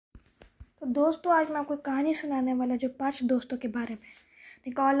तो दोस्तों आज मैं आपको एक कहानी सुनाने वाला जो 5 दोस्तों के बारे में।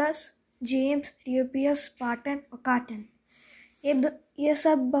 निकोलस, जेम्स, यूपियस, स्पार्टन और कार्टन। ये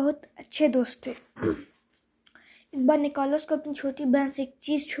सब बहुत अच्छे दोस्त थे। एक बार निकोलस को अपनी छोटी बहन से एक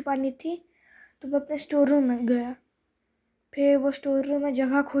चीज़ छुपानी थी, तो वो अपने स्टोर रूम में गया। फिर वो स्टोर रूम में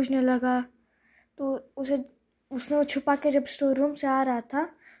जगह खोजने लगा, तो उसने वो छुपा के जब स्टोर रूम से आ रहा था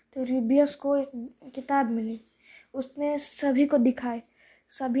तो यूपियस को एक किताब मिली। उसने सभी को दिखाई।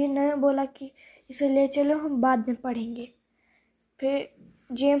 सभी ने बोला कि इसे ले चलो, हम बाद में पढ़ेंगे। फिर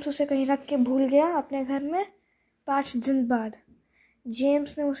जेम्स उसे कहीं रख के भूल गया अपने घर में। 5 दिन बाद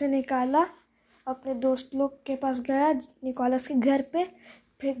जेम्स ने उसे निकाला, अपने दोस्त लोग के पास गया, निकोलस के घर पे।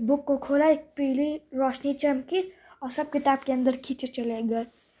 फिर एक बुक को खोला, एक पीली रोशनी चमकी और सब किताब के अंदर खींचे चले गए।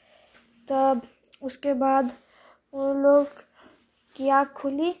 तब उसके बाद वो लोग की आँख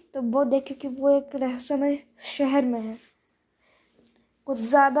खुली तो वो देखे कि वो एक रहस्यमय शहर में है, कुछ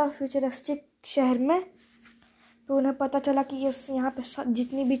ज़्यादा फ्यूचरिस्टिक शहर में। तो उन्हें पता चला कि यहाँ पे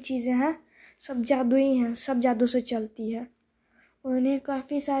जितनी भी चीज़ें हैं सब जादुई हैं, सब जादू से चलती है। उन्हें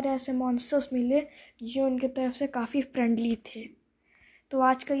काफ़ी सारे ऐसे मॉन्स्टर्स मिले जो उनके तरफ से काफ़ी फ्रेंडली थे। तो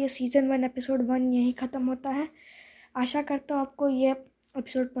आज का ये सीज़न 1 एपिसोड 1 यहीं ख़त्म होता है। आशा करता हूँ आपको ये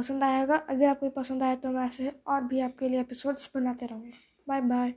एपिसोड पसंद आएगा। अगर आपको पसंद आया तो मैं ऐसे और भी आपके लिए एपिसोड्स बनाते रहूँगा। Bye bye.